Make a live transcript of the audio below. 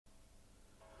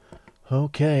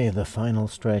Okay, the final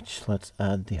stretch. Let's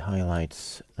add the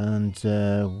highlights. And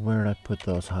where did I put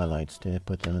those highlights? Did I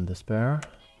put them in the spare?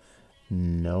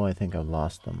 No, I think I've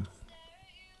lost them.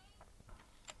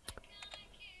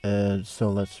 So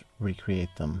let's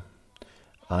recreate them.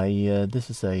 This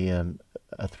is a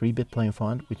 3-bit plain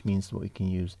font, which means that we can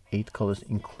use 8 colors,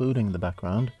 including the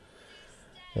background.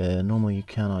 Normally you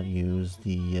cannot use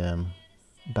the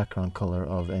background color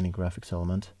of any graphics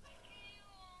element,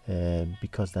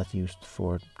 because that's used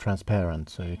for transparent,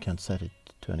 so you can't set it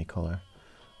to any color.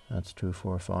 That's true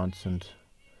for fonts and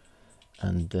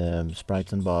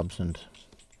sprites and bobs and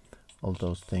all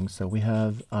those things. So we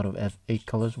have, out of 8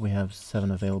 colors, we have 7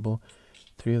 available.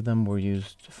 3 of them were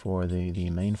used for the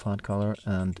main font color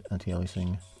and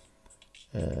anti-aliasing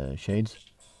shades,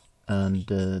 and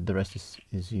the rest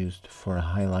is used for a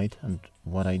highlight. And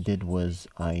what I did was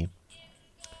I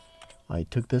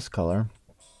took this color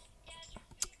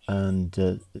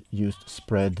and used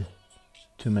spread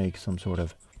to make some sort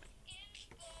of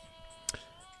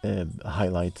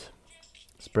highlight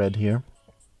spread here.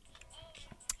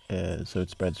 So it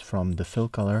spreads from the fill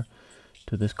color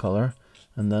to this color,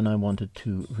 and then I wanted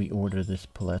to reorder this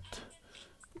palette,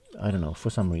 I don't know, for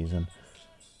some reason,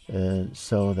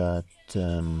 so that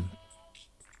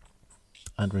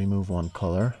I'd remove one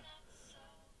color,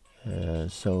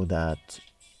 so that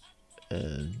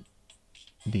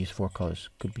these 4 colors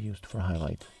could be used for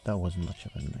highlight. That wasn't much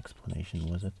of an explanation,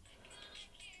 was it?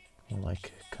 More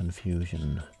like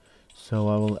confusion. So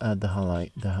I will add the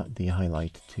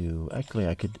highlight to. Actually,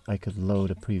 I could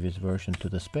load a previous version to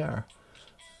the spare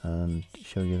and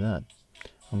show you that.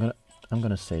 I'm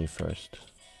gonna save first.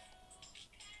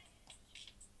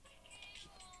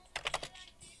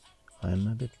 I'm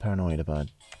a bit paranoid about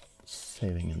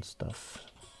saving and stuff.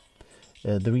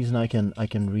 The reason I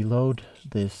can reload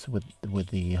this with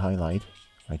the highlight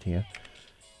right here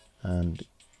and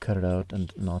cut it out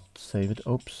and not save it.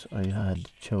 Oops, I had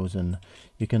chosen.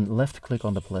 You can left click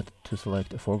on the palette to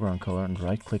select a foreground color and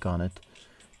right click on it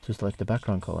to select the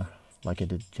background color, like I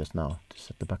did just now, to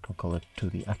set the background color to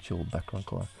the actual background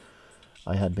color.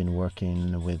 I had been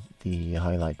working with the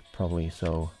highlight probably,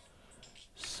 so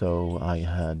I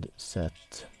had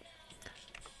set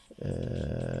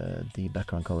the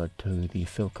background color to the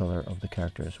fill color of the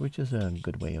characters, which is a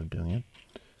good way of doing it.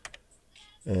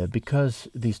 Because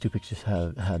these 2 pictures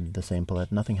had the same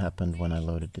palette, nothing happened when I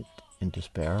loaded it into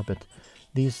spare, but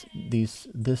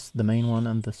the main one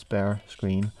and the spare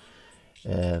screen,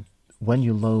 when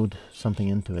you load something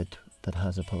into it that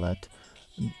has a palette,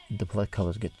 the palette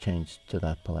colors get changed to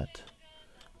that palette.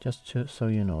 Just so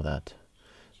you know that.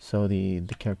 So the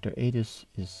character 8 is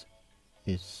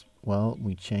well,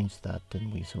 we changed that,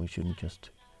 didn't we? So we shouldn't just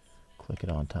click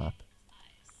it on top.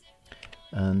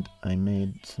 And I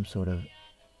made some sort of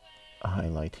a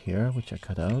highlight here, which I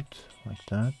cut out like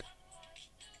that,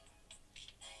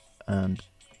 and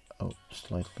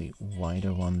slightly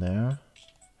wider one there,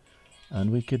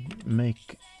 and we could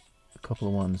make a couple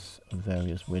of ones of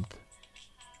various width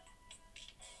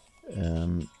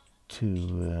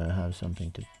to have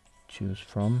something to choose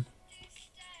from.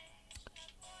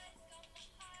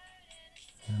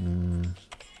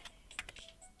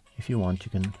 If you want,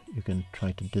 you can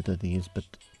try to dither these, but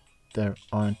there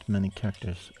aren't many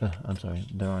characters. I'm sorry,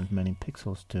 there aren't many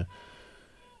pixels to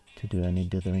do any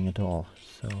dithering at all.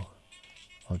 So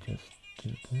I'll just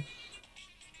do this,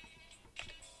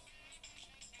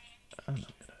 and I'm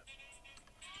gonna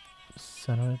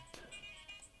center it.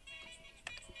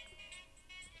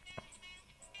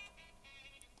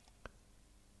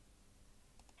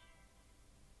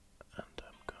 And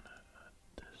I'm gonna add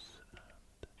this and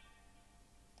make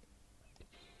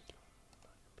it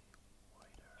slightly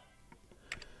wider.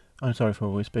 I'm sorry for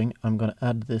whispering. I'm gonna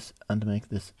add this and make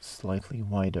this slightly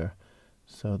wider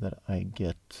so that I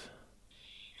get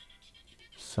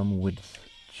some width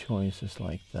choices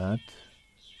like that.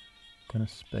 Gonna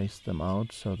space them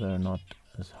out so they're not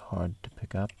as hard to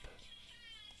pick up.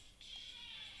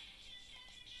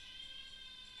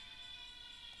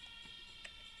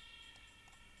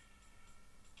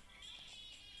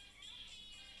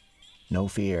 No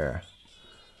fear.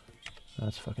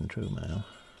 That's fucking true, man.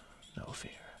 No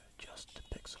fear, just a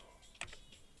pixel.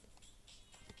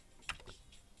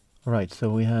 Alright, so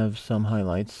we have some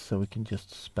highlights, so we can just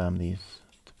spam these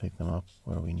to pick them up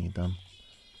where we need them.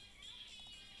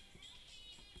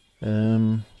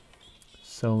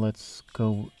 So let's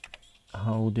go.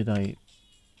 How did I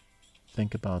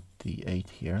think about the 8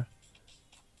 here?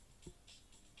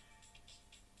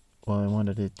 Well, I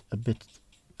wanted it a bit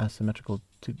asymmetrical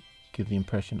to give the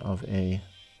impression of a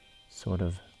sort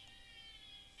of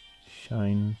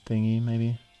shine thingy,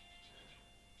 maybe.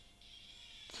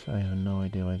 I have no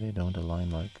idea why they don't align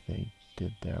like they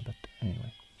did there, but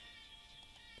anyway.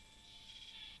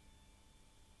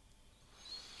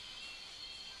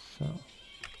 So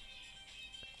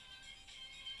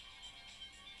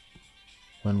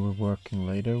when we're working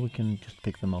later, we can just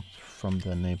pick them up from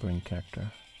the neighboring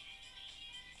character.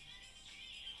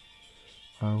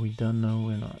 Are we done? No,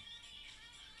 we're not.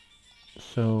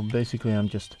 So basically I'm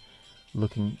just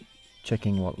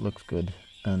checking what looks good,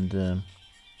 and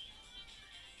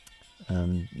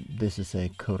this is a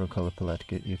coder color palette,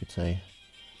 you could say.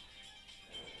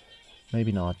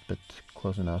 Maybe not, but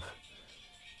close enough,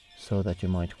 so that you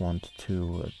might want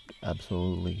to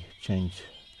absolutely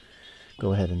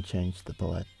go ahead and change the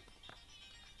palette.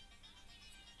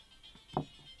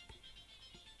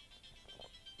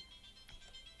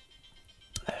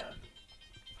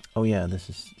 Oh yeah, this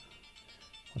is,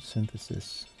 what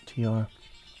synthesis?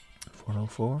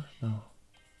 TR-404?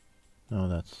 No,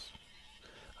 that's,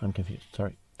 I'm confused,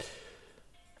 sorry.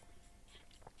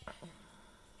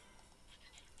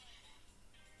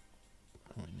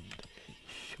 We need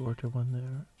a shorter one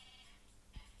there.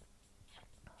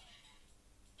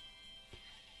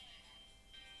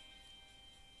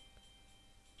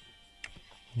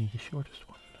 Need the shortest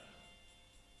one.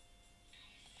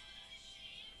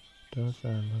 Does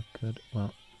that look good?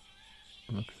 Well,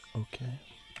 looks okay.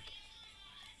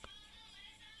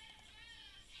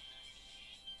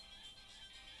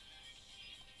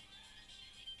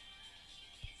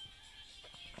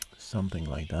 Something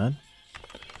like that.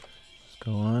 Let's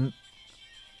go on.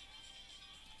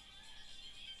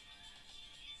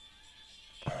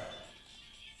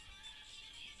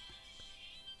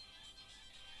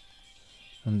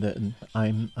 And then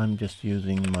I'm just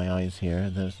using my eyes here.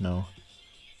 There's no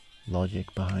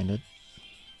logic behind it.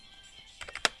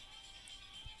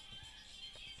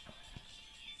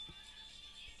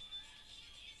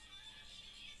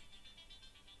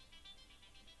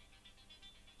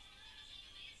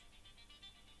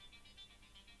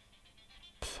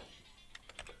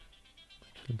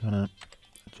 Actually gonna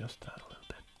adjust that a little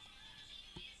bit.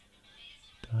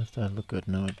 Does that look good?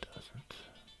 No, it doesn't.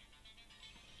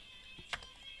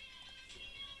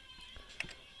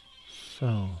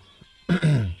 So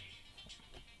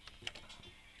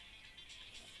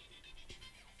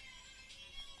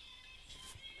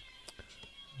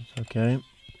it's okay.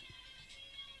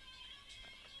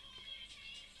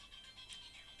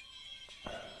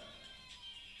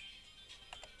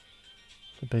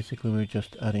 So basically we're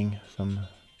just adding some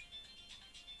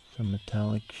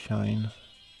metallic shine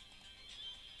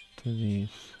to these.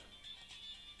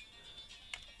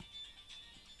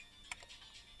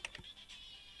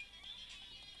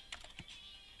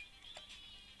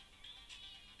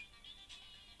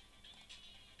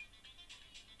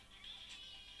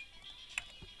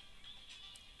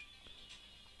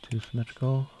 Too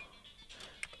symmetrical.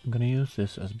 I'm gonna use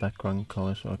this as background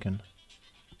color so I can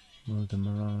move them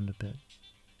around a bit.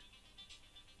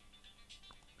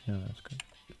 Yeah, that's good.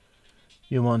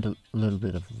 You want a little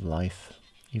bit of life,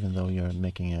 even though you're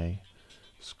making a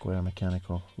square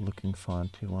mechanical looking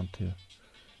font. You want to,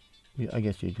 I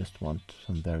guess you just want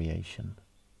some variation.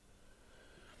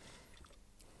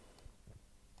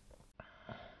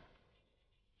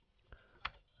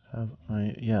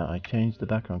 Yeah, I changed the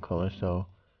background color, so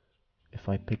if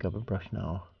I pick up a brush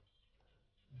now,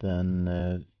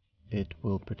 then it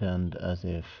will pretend as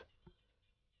if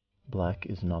black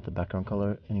is not the background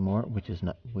color anymore, which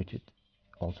it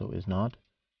also is not.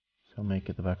 So make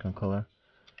it the background color.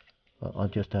 Well, I'll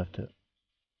just have to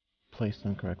place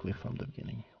them correctly from the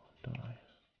beginning, don't I?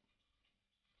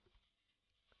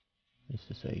 This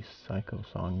is a psycho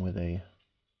song with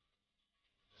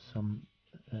some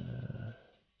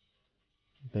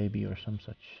baby or some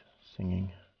such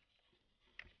singing.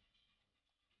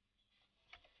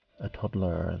 A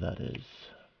toddler, that is.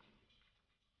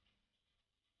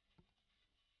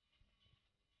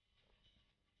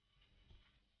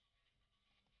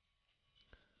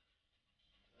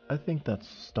 I think that's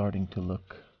starting to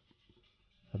look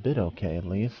a bit okay, at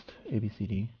least.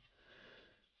 ABCD.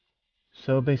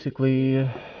 So basically,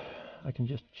 I can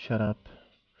just shut up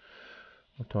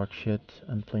or talk shit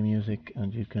and play music,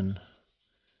 and you can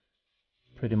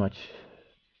pretty much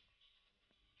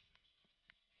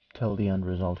tell the end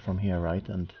result from here, right?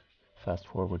 And fast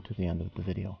forward to the end of the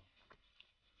video.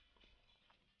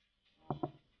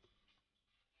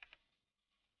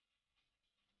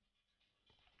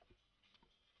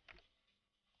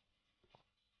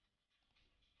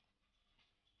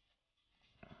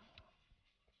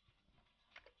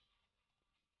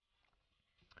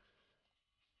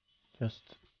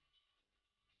 Just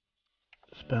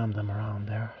spam them around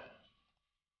there.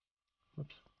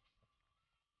 Whoops.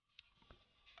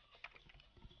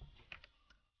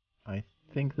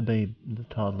 think the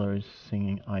toddler is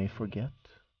singing "I Forget."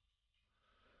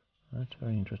 That's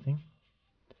very interesting.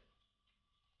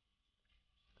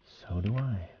 So do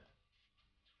I.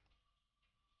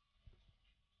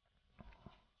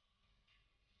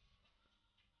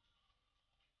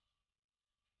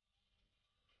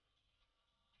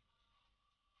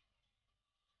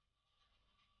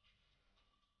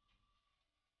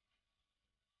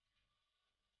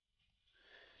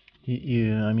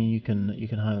 I mean, you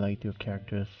can highlight your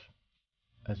characters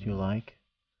as you like.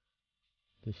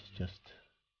 This is just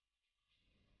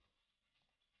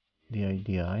the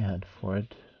idea I had for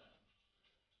it.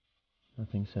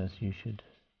 Nothing says you should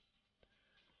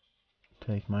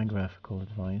take my graphical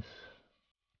advice,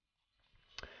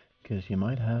 because you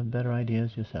might have better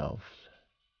ideas yourselves.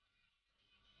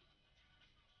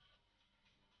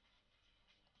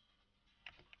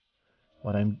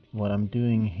 What I'm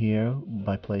doing here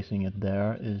by placing it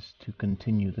there is to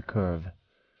continue the curve,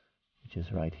 which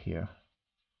is right here,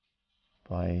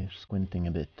 by squinting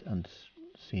a bit and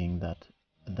seeing that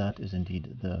that is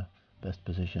indeed the best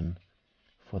position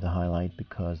for the highlight,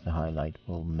 because the highlight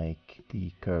will make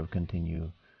the curve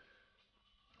continue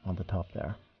on the top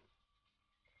there.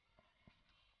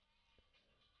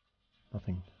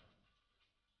 Nothing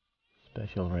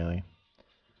special really.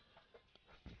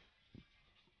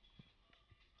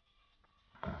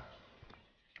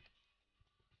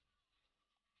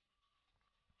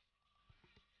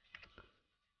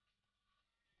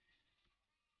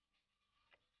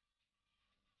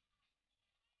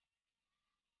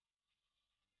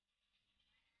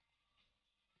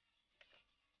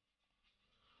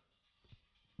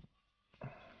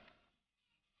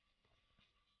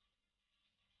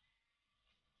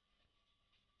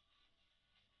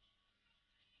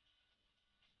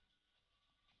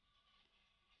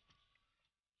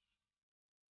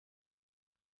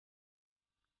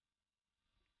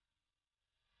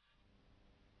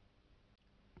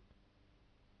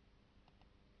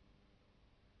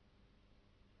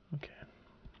 Okay.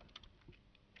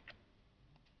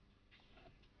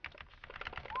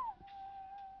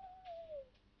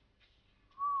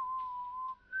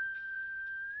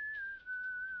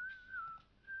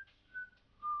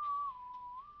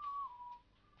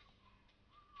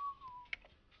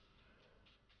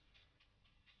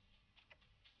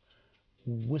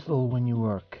 Whistle when you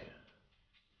work.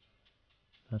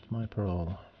 That's my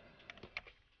parole.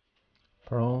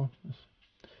 Parole?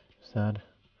 Is that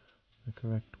the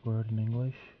correct word in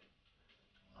English?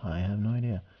 I have no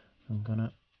idea. I'm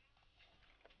gonna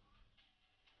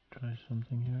try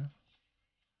something here.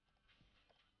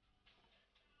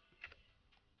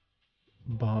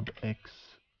 Bob X.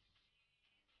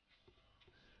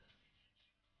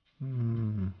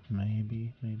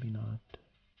 Maybe, maybe not.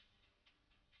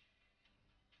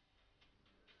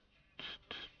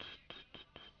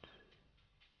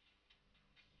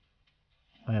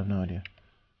 I have no idea.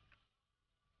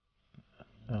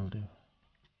 That'll do.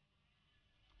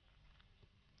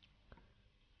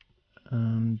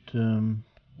 And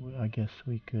I guess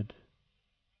we could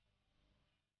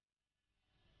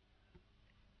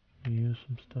use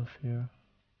some stuff here.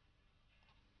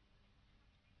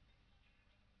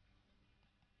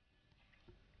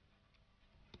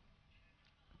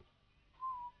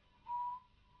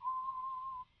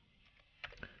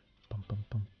 Bum, bum,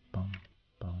 bum, bum,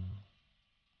 bum.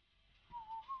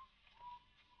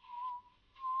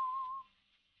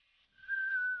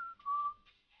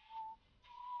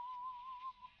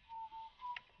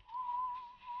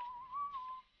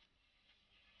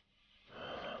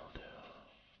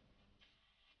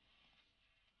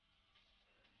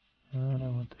 And I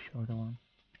want the shorter one.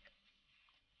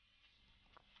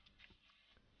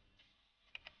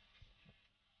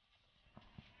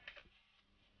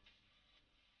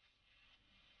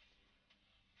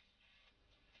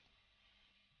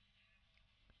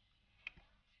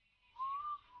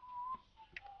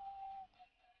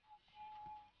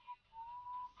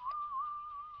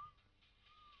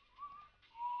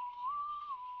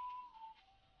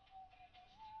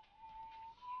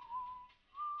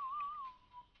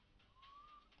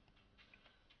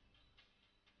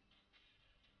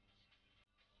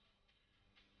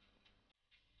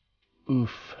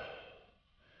 Oof.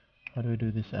 How do I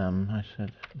do this M? I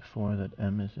said before that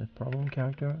M is a problem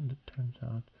character, and it turns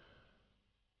out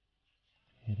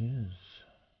it is.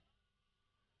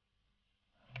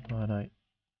 But I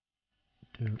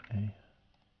do a...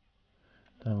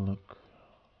 That'll look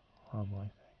horrible, I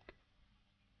think.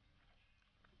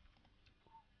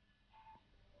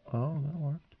 Oh, that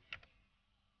worked.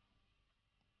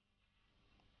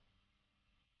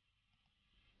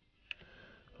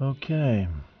 Okay.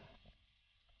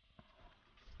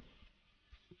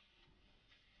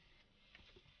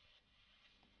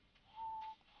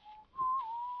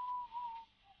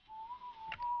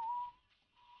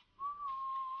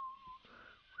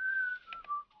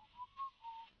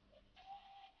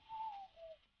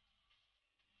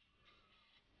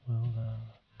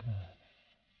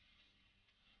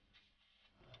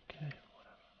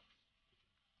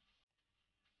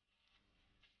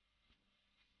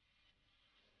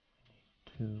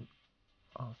 to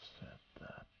offset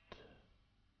that.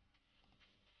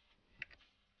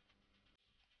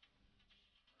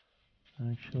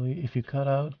 Actually, if you cut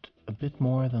out a bit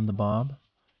more than the bob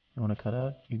you want to cut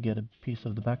out, you get a piece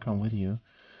of the background with you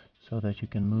so that you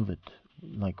can move it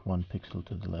like 1 pixel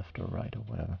to the left or right or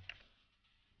whatever.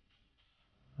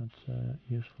 That's a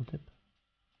useful tip.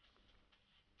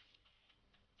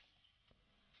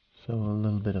 So a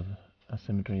little bit of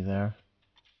asymmetry there.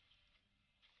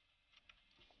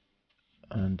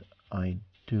 And I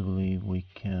do believe we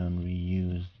can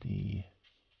reuse the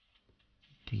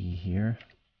D here.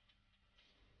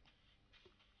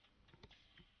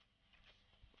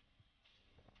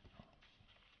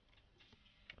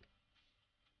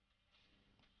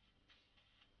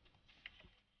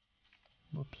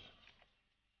 Whoops.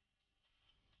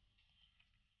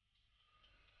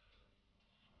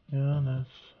 Yeah, that's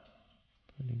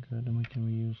pretty good. And we can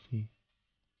reuse the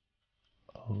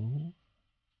O.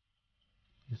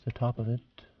 Use the top of it.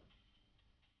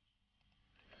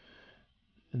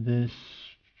 This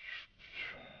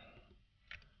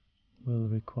will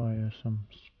require some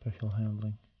special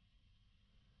handling.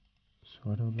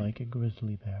 Sort of like a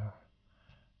grizzly bear.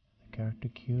 The character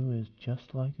Q is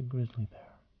just like a grizzly bear.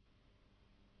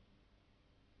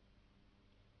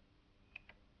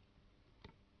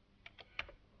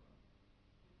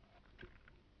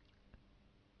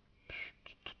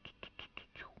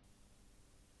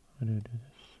 How do I do this?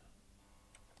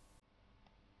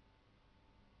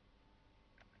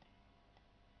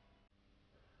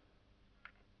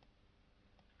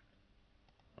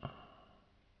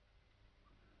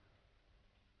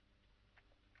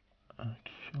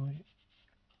 Actually,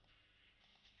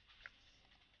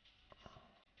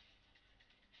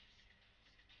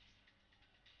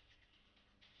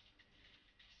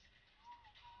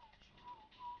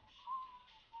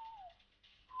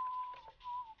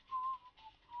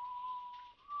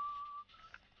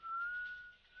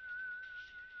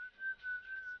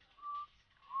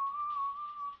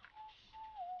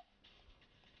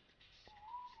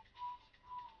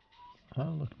 that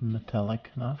looked metallic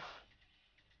enough.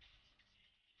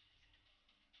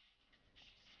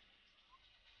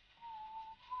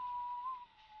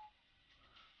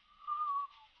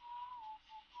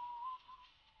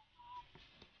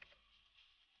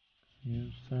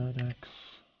 Use that X.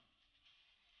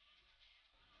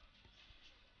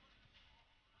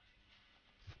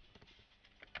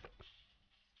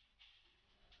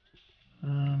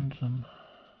 And some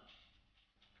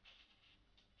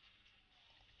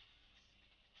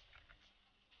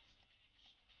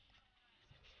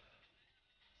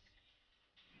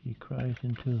he cries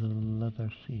into the leather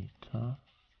seat, huh?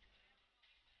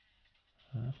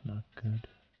 That's not good.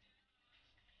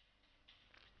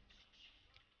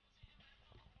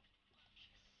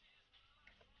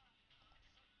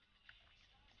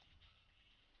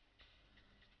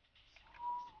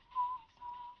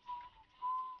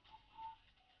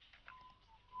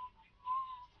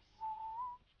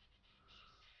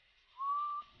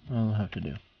 I'll have to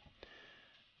do.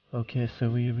 Okay, so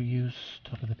we reuse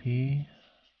top of the P.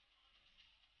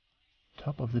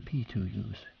 Top of the P to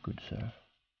use, good sir.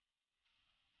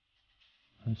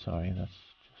 I'm sorry, that's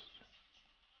just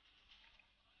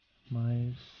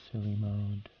my silly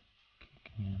mode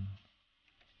kicking in.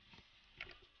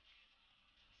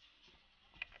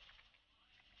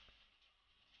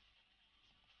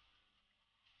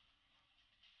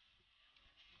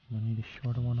 I need a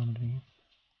shorter one underneath.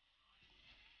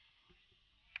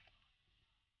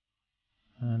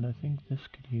 And I think this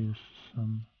could use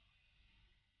some...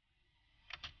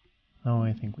 Oh,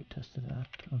 I think we tested that.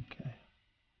 Okay.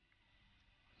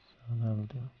 So that'll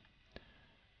do.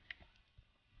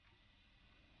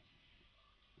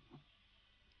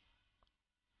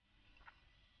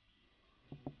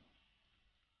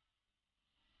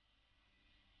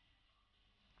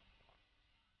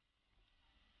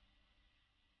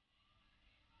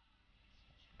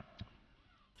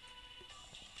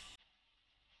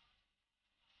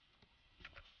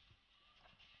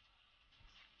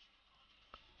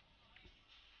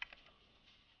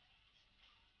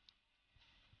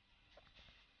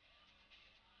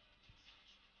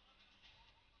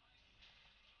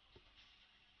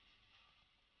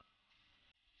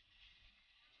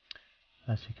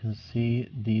 As you can see,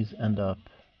 these end up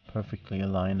perfectly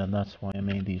aligned, and that's why I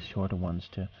made these shorter ones,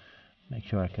 to make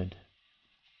sure I could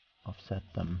offset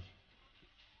them.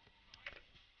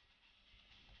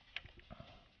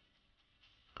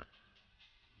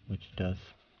 Which does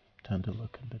tend to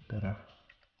look a bit better.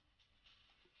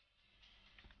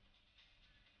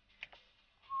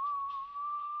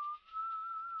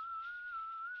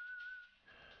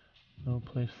 No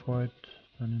place for it.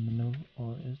 one in the middle,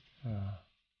 or is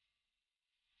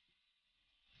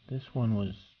this one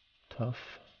was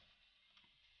tough.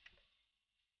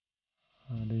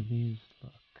 How do these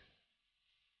look?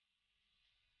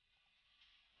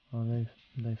 Oh,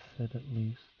 they fit at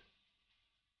least.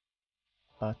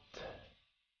 But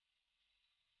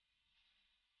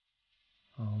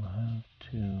I'll have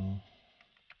to do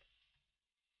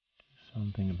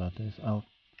something about this.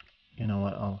 You know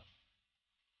what, I'll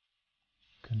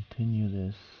continue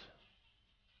this.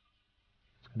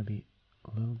 It's gonna be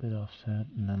a little bit offset,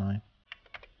 and then I'm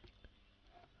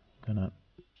gonna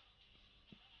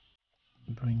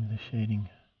bring the shading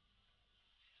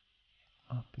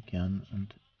up again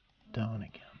and down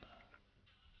again.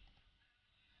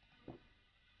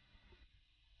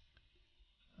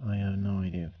 I have no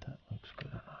idea if that looks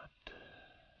good or not.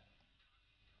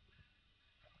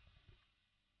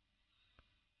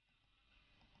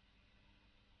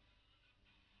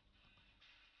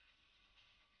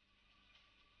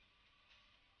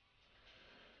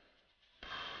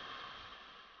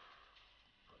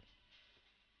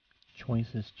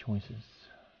 Choices.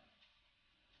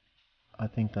 I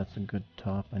think that's a good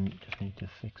top. I just need to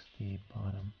fix the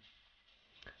bottom.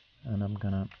 And I'm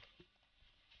gonna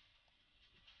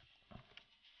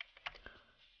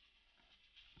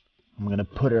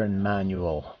put her in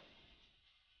manual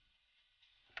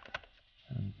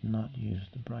and not use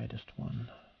the brightest one.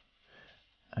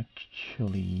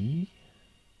 Actually,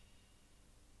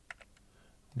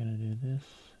 I'm gonna do this,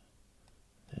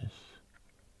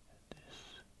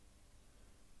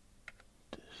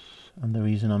 and the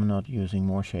reason I'm not using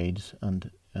more shades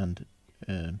and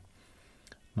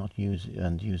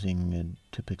using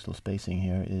 2 pixel spacing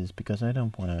here is because I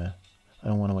don't want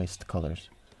to waste colors.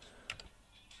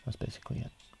 That's basically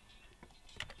it.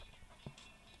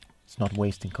 It's not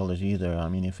wasting colors either. I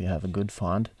mean, if you have a good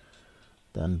font,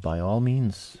 then by all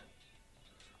means,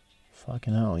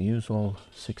 fucking hell, use all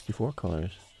 64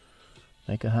 colors.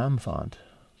 Make a ham font.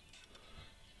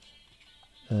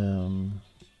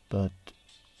 But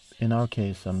in our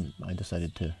case, I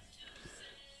decided to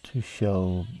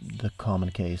show the common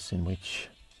case in which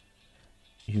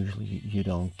usually you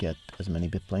don't get as many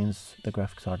bit planes. The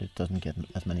graphics artist doesn't get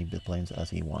as many bit planes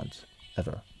as he wants,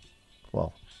 ever.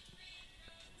 Well,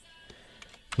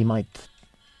 he might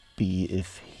be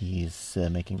if he's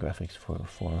making graphics for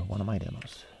one of my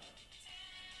demos.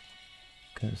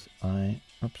 Because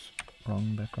oops,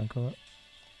 wrong background color.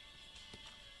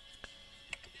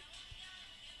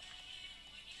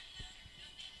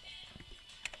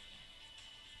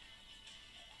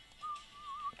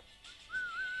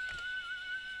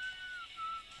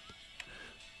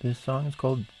 This song is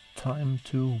called Time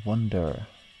to Wonder.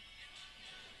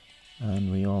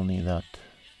 And we all need that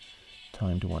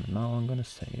time to wonder. Now I'm gonna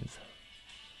save,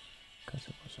 because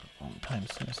it was a long time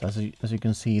since. As you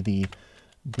can see, the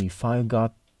file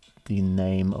got the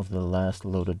name of the last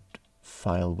loaded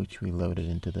file which we loaded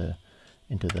into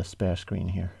the spare screen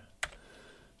here.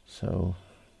 So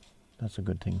that's a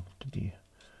good thing to be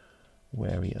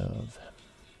wary of.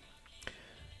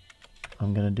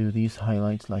 I'm gonna do these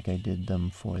highlights like I did them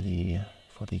for the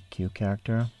Q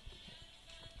character.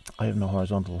 I have no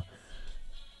horizontal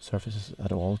surfaces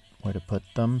at all where to put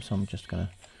them, so I'm just gonna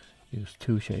use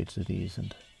 2 shades of these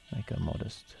and make a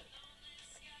modest.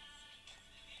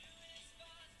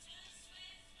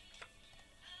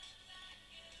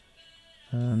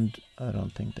 And I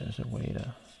don't think there's a way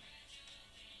to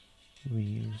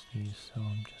reuse these, so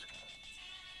I'm just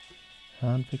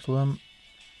gonna hand pixel them.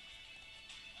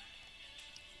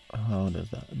 How does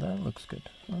that? That looks good.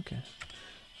 Okay.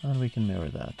 And we can mirror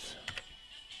that.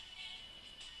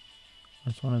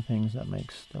 That's one of the things that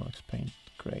makes Deluxe Paint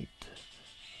great.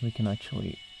 We can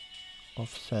actually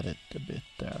offset it a bit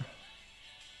there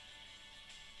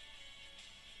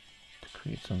to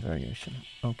create some variation.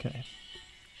 Okay.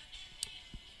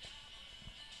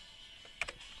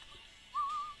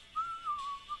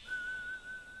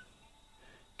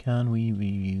 Can we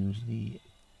reuse the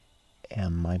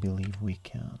M? I believe we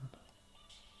can.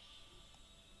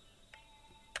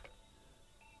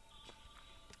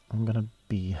 I'm gonna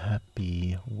be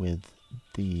happy with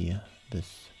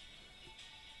this.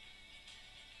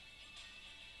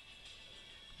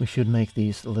 We should make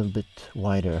these a little bit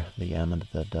wider, the M and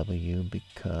the W,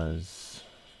 because...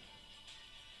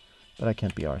 But I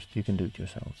can't be arsed. You can do it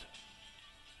yourselves.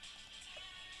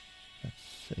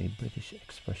 That's a British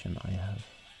expression I have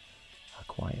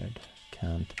acquired.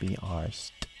 Can't be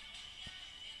arsed.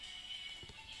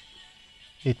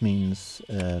 It means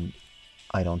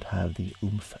I don't have the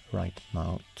oomph right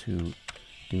now to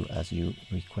do as you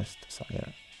request,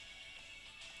 sire.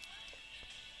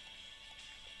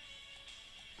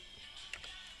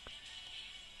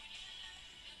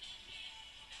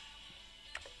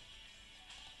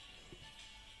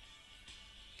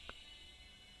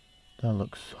 That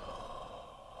looks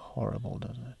horrible,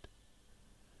 doesn't it?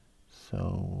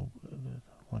 So,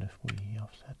 what if we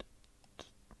offset it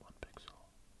 1 pixel?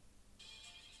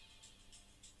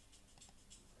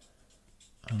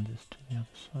 And this to the other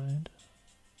side.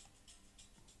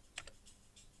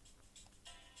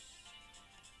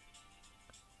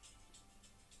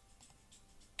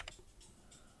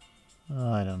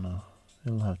 I don't know.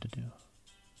 It'll have to do.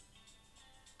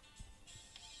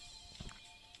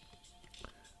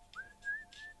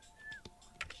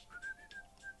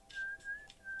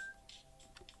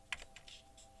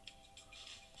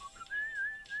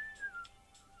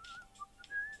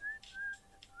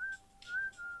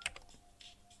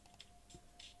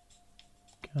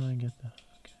 Can I get that?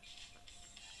 Okay.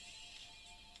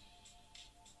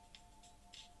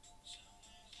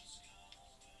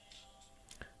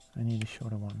 I need a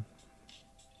shorter one.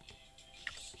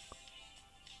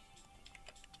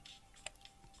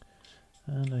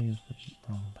 And I used the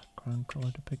wrong background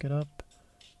color to pick it up.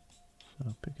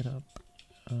 So pick it up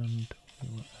and we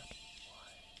will add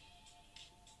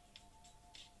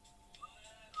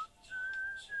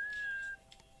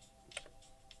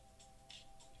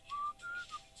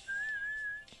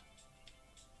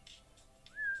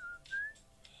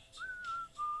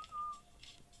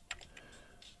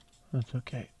That's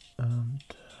okay. And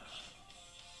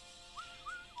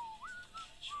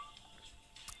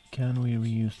can we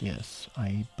reuse? Yes,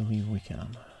 I believe we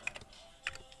can.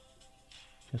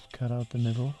 Just cut out the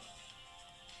middle.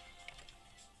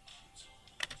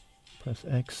 Press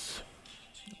X.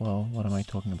 Well, what am I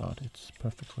talking about? It's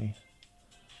perfectly...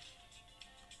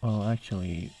 Well,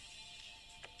 actually...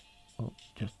 Oh,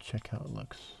 just check how it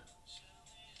looks.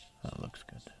 That looks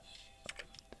good.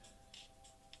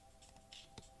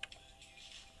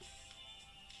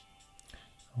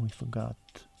 We forgot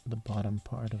the bottom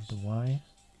part of the Y.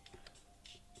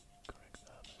 Correct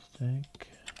that mistake.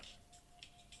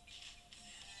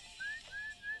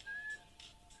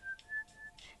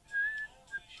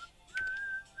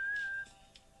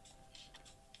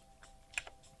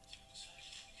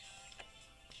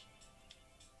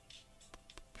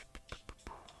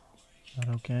 Is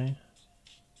that okay?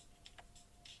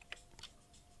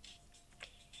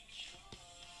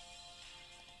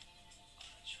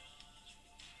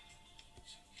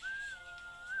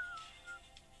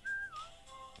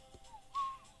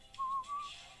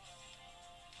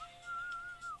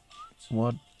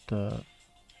 What the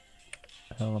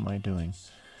hell am I doing?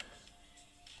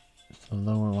 It's the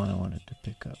lower one I wanted to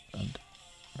pick up and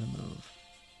remove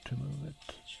to move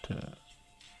it to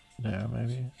there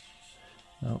maybe.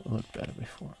 No, it looked better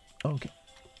before. Okay.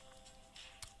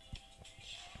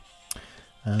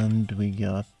 And we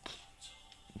got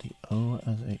the O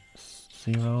as a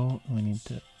 0. We need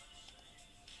to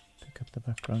pick up the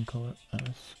background color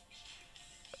as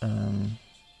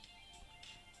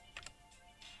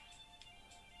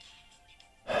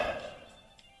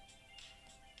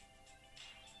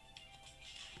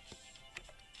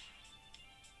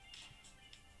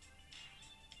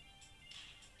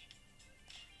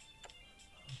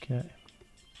okay.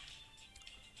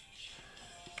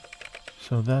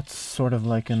 So that's sort of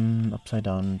like an upside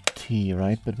down T,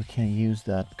 right? But we can't use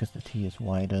that because the T is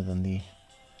wider than the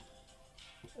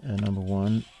number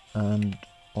 1. And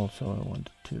also I wanted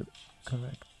to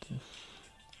correct this.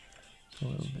 It's a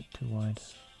little bit too wide.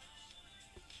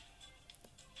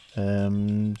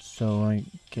 So I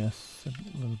guess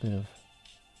a little bit of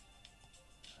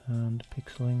hand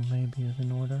pixeling maybe is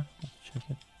in order. Let's check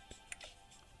it.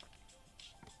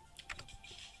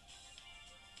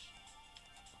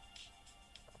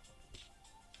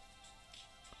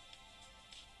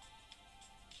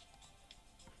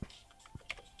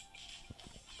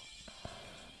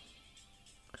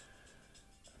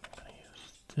 I'm gonna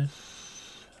use this.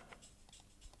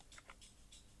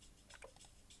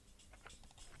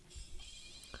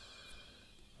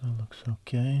 That looks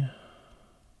okay.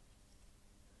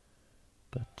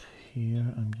 But here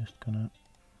I'm just gonna...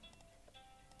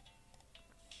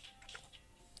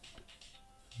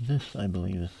 This I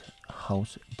believe is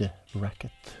House de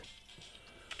Racket.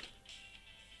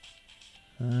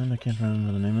 And I can't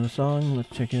remember the name of the song. Let's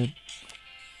check it.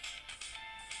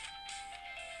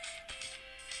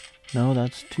 No,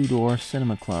 that's Two Door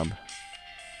Cinema Club.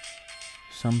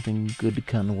 Something good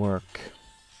can work.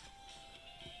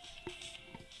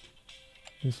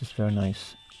 This is very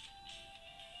nice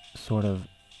sort of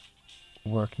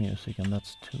work music, and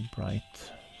that's too bright.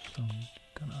 So I'm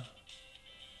gonna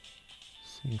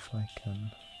see if I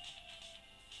can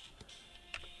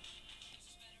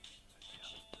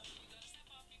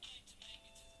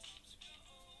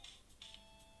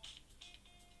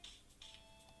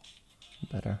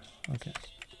better.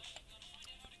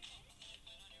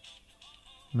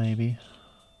 maybe.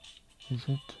 Is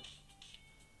it?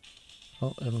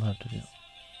 Oh, it'll have to do.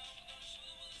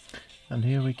 And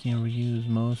here we can reuse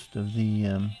most of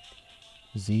the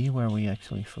Z where we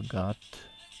actually forgot.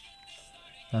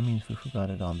 That means we forgot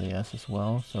it on the S as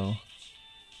well, so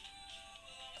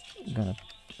I'm gonna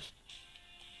just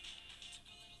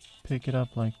pick it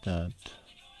up like that.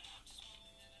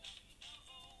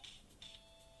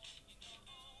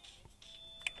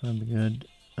 That'll be good.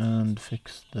 And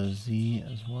fix the Z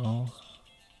as well.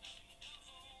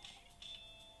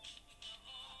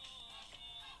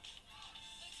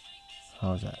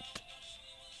 How's that?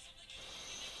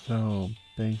 So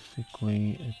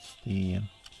basically it's the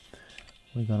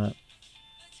we're gonna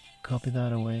copy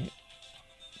that away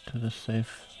to the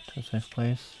safe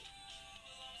place.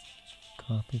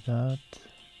 Copy that.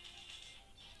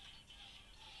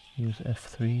 Use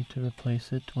F3 to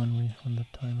replace it when the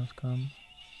time has come.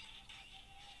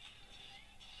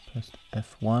 Press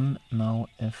F1, now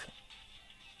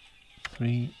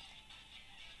F3,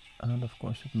 and of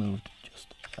course it moved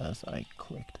just as I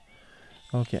clicked.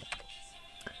 Okay,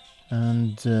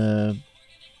 and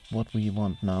what we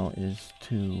want now is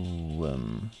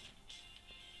to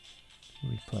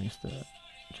replace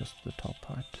just the top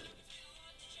part.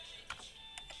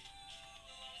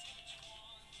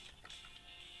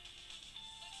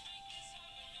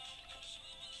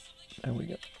 There we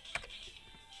go.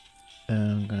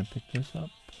 I'm gonna pick this up.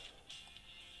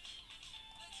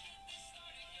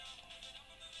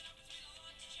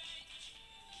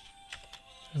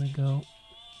 There we go.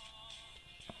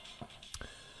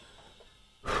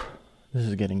 This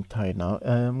is getting tight now.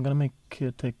 I'm gonna make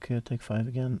take 5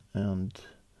 again and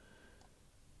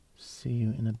see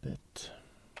you in a bit.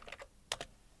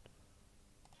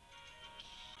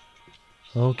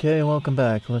 Okay, welcome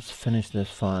back. Let's finish this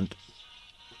font.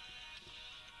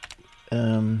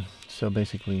 So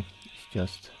basically, it's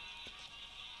just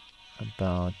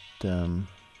about. Actually,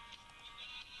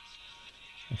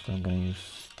 I'm gonna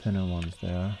use thinner ones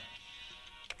there.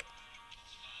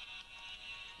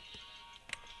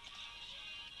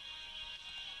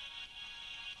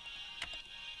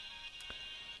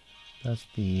 That's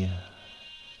the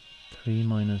 3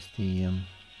 minus the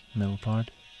middle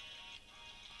part.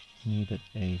 Needed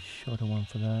a shorter one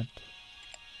for that.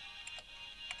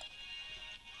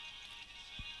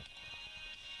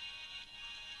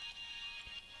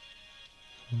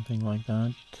 Something like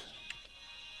that.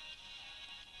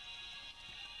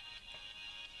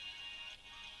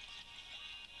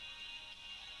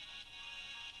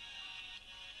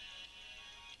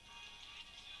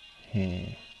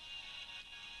 Hey.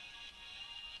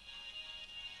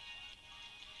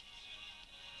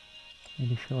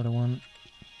 Maybe shorter one.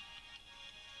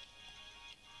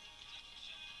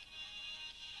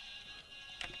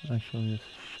 Actually, the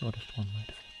shortest one might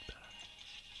fit better.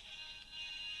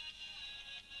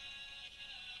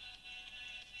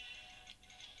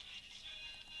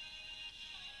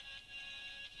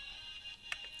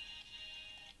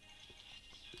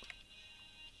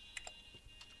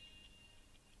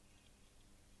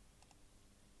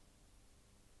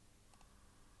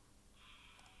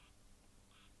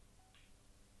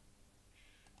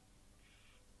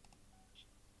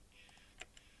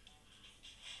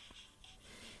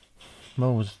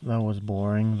 That was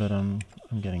boring, but I'm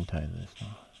getting tired of this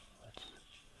now. Let's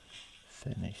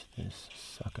finish this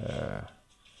sucker.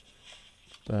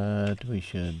 But we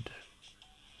should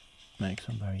make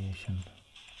some variation.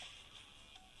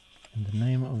 In the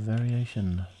name of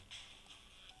variation,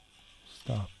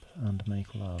 stop and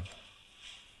make love.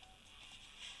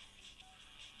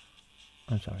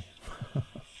 I'm sorry.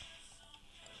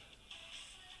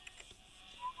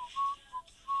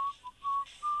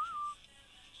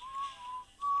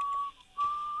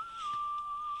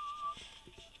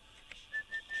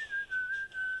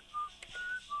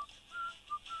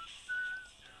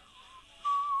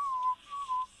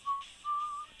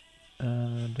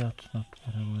 That's not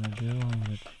what I want to do. I'm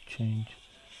going to change,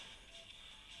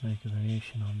 make a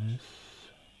variation on this.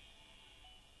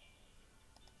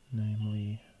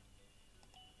 Namely,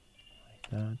 like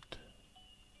that.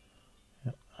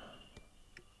 Yep.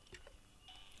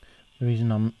 The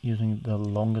reason I'm using the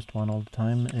longest one all the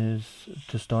time is,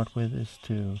 to start with, is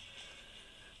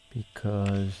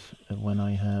because when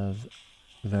I have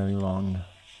very long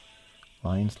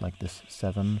lines, like this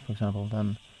 7 for example,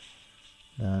 then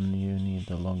you need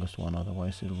the longest one,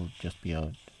 otherwise it will just be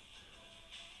a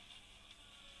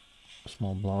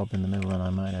small blob in the middle and I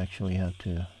might actually have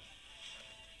to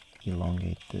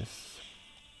elongate this.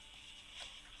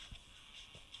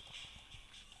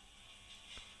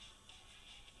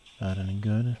 That any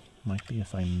good? Might be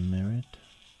if I mirror it.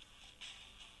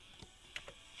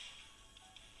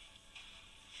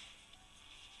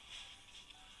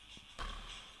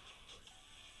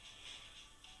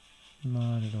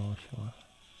 Not at all sure.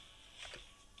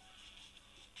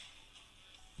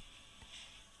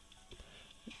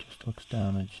 It just looks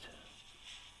damaged.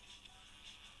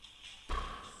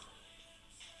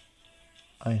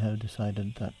 I have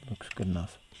decided that looks good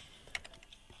enough.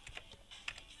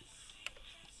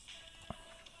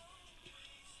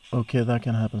 Okay, that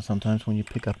can happen sometimes when you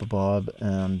pick up a bob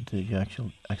and you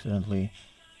actually accidentally,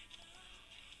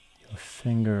 your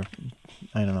finger,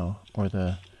 I don't know, or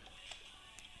the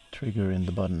trigger in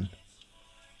the button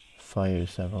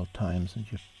fires several times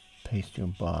and you paste your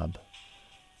bob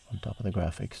on top of the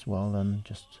graphics. Well, then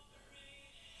just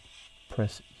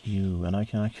press U, and I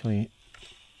can actually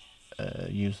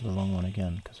use the long one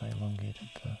again because I elongated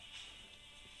the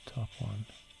top one.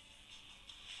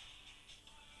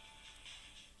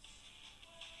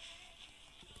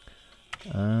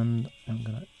 And I'm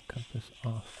gonna cut this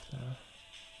off there.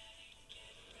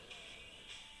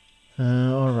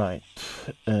 Alright,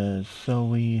 so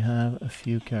we have a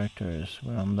few characters.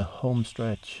 We're on the home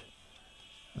stretch,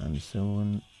 and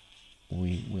soon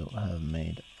we will have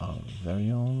made our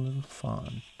very own little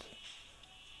font.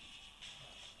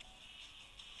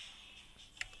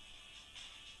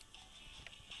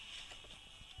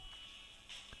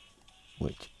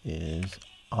 Which is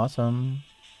awesome.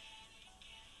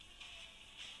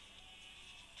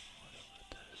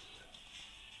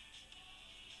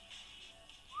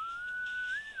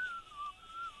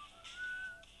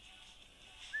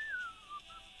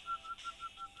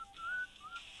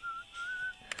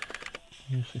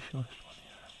 Use the shortest one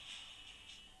here.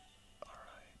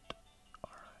 Alright,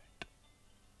 alright.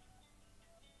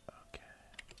 Okay.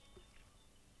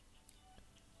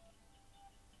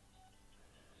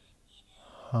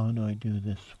 How do I do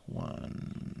this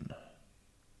one?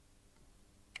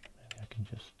 Maybe I can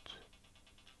just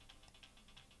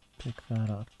pick that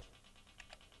up.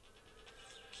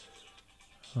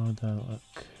 How would that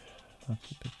look?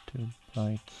 That's a bit too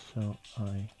bright, so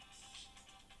I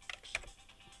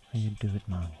do it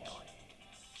manually.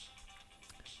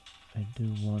 I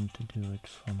do want to do it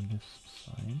from this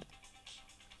side.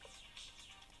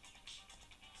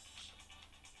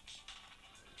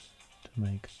 To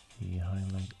make the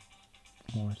highlight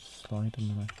more slight, and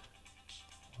then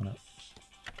I want to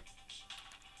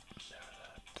mirror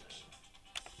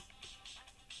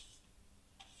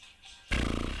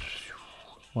that.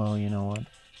 Well, you know what?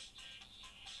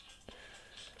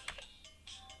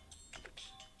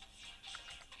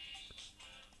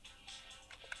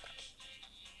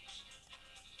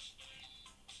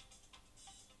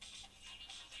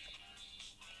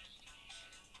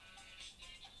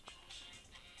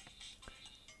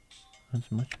 That's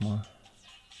much more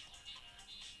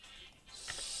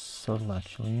subtle,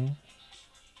 actually.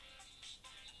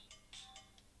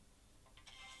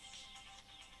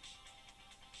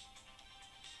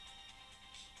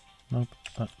 Nope,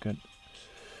 that's good.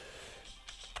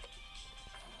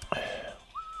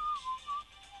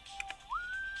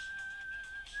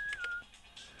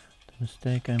 The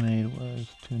mistake I made was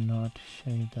to not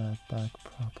shade that back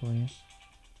properly.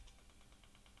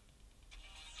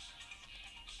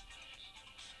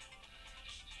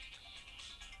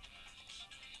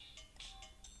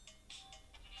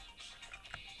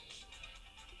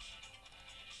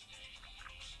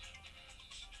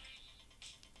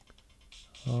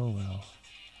 Oh well.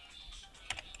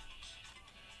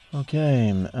 Okay,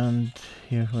 and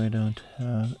here we don't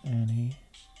have any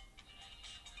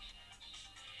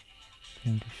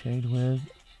thing to shade with.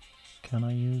 Can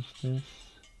I use this?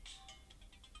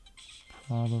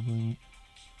 Probably,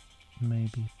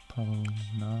 maybe, probably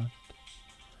not.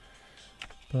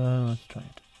 But let's try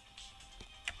it.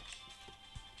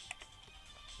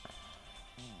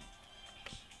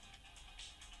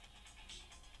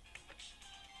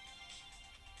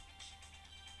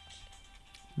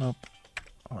 Nope,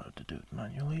 I'll have to do it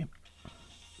manually.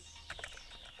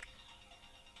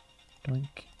 Doink,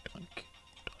 doink,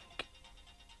 doink.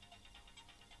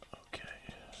 Okay.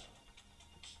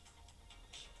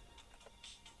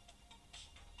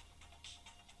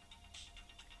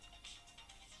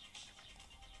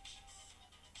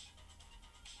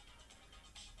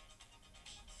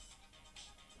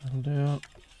 That'll do.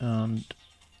 And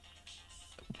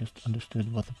just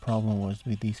understood what the problem was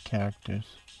with these characters.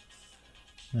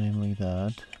 Namely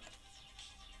that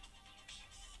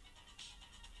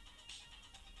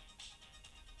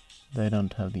they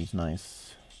don't have these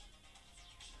nice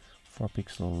 4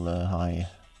 pixel high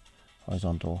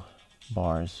horizontal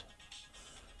bars,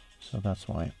 so that's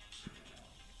why.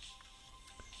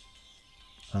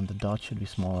 And the dot should be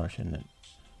smaller, shouldn't it?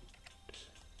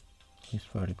 At least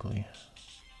vertically.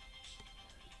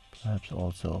 Perhaps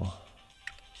also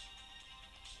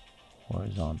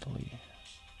horizontally.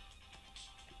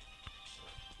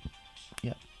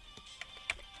 Yeah.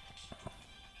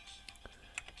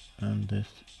 And this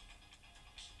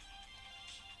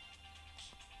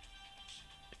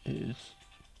is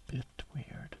a bit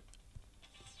weird.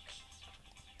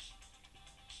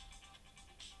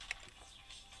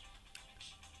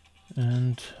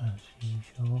 And as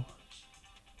usual,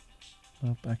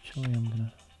 nope, actually I'm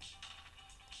gonna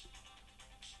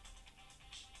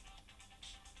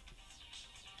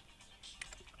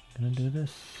do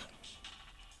this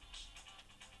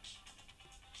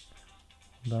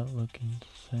without looking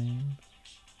the same.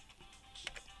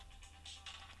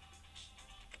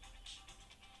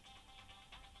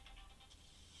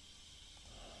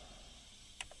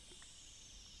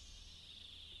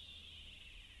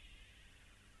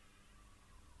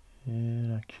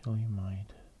 It actually might.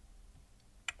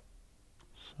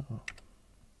 So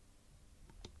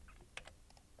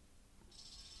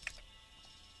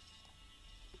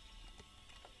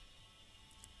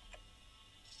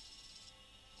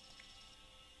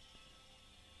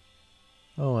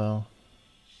oh well.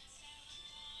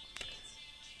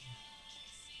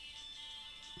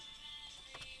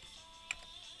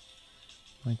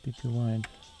 Might be too wide.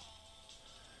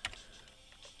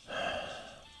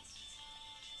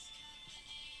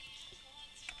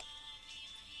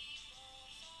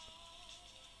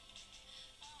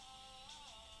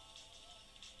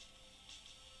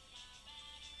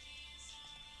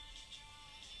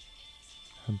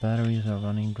 The batteries are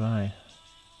running dry.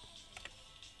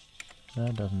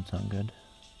 That doesn't sound good.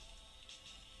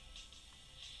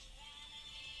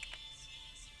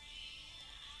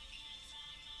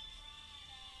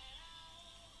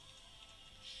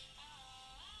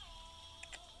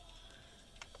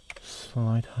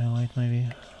 Slight highlight maybe.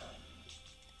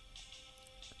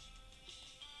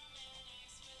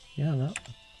 Yeah,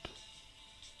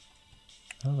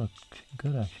 that looked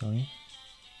good actually.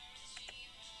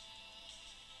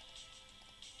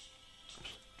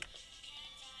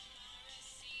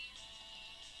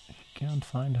 She can't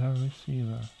find her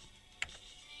receiver.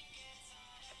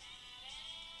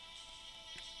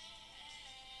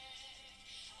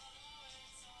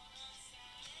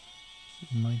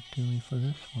 It might do me for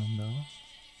this one though.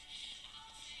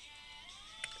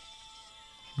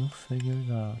 She'll figure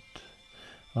it out.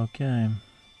 Okay.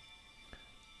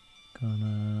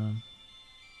 Gonna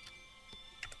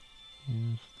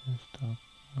use this top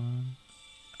one.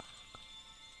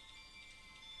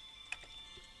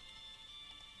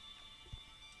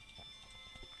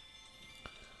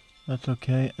 That's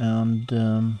okay, and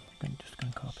I'm just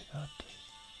gonna copy that.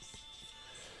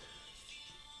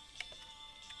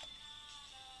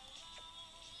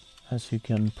 As you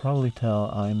can probably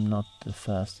tell, I'm not the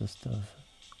fastest of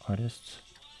artists.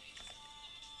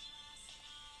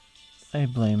 I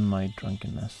blame my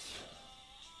drunkenness,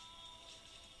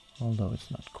 although it's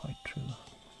not quite true.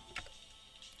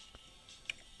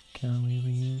 Can we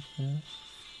reuse this?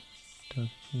 Does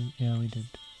it, yeah, we did.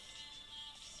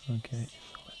 Okay,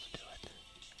 so let's do it.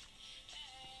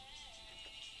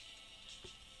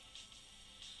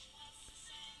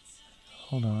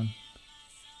 Hold on.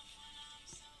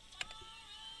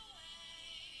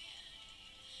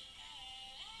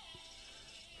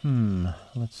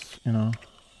 Let's,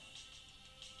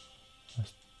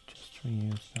 let's just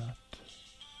reuse that.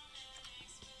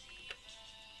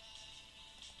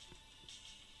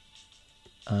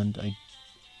 And I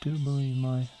do believe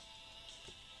my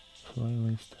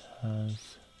playlist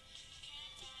has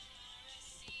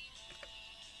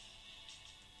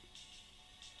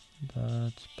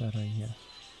that's better, yes.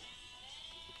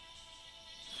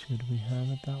 Should we have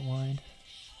it that wide?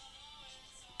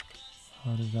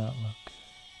 How does that look?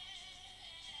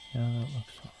 Yeah, that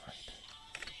looks alright.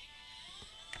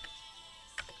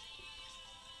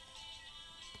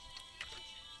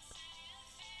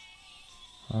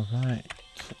 Alright,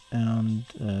 and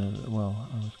well,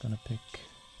 I was gonna pick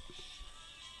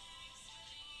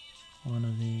one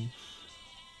of these.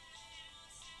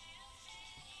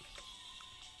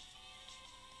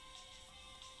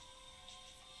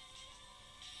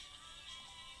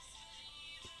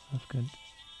 That's good.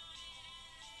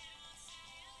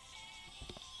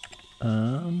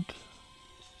 And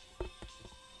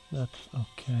that's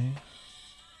okay.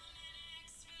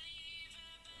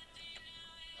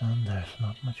 And there's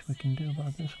not much we can do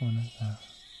about this one, is there?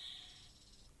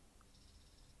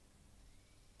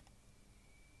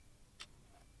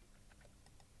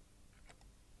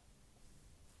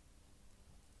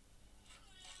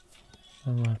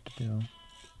 That we'll have to do.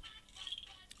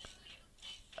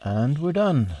 And we're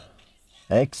done.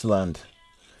 Excellent.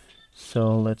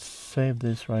 So let's save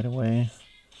this right away.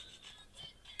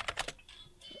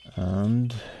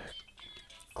 and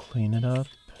clean it up.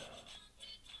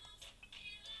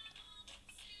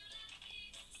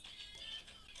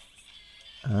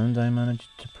 And I managed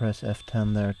to press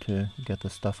F10 there to get the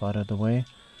stuff out of the way.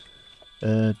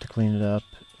 To clean it up,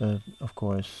 of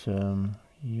course,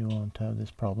 you won't have this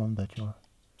problem that your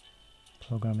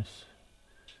program is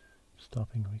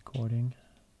stopping recording.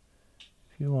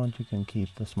 If you want, you can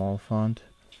keep the small font.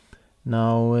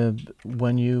 Now,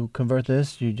 when you convert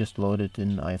this, you just load it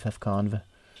in IFFconv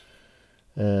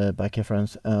back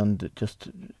reference and just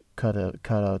cut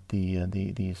out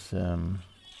these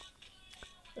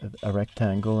a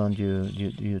rectangle, and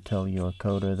you tell your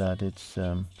coder that it's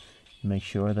make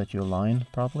sure that you align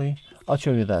properly. I'll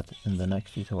show you that in the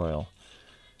next tutorial.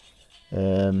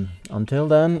 Until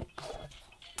then,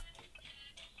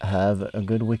 have a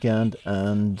good weekend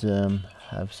and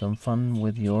have some fun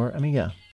with your Amiga.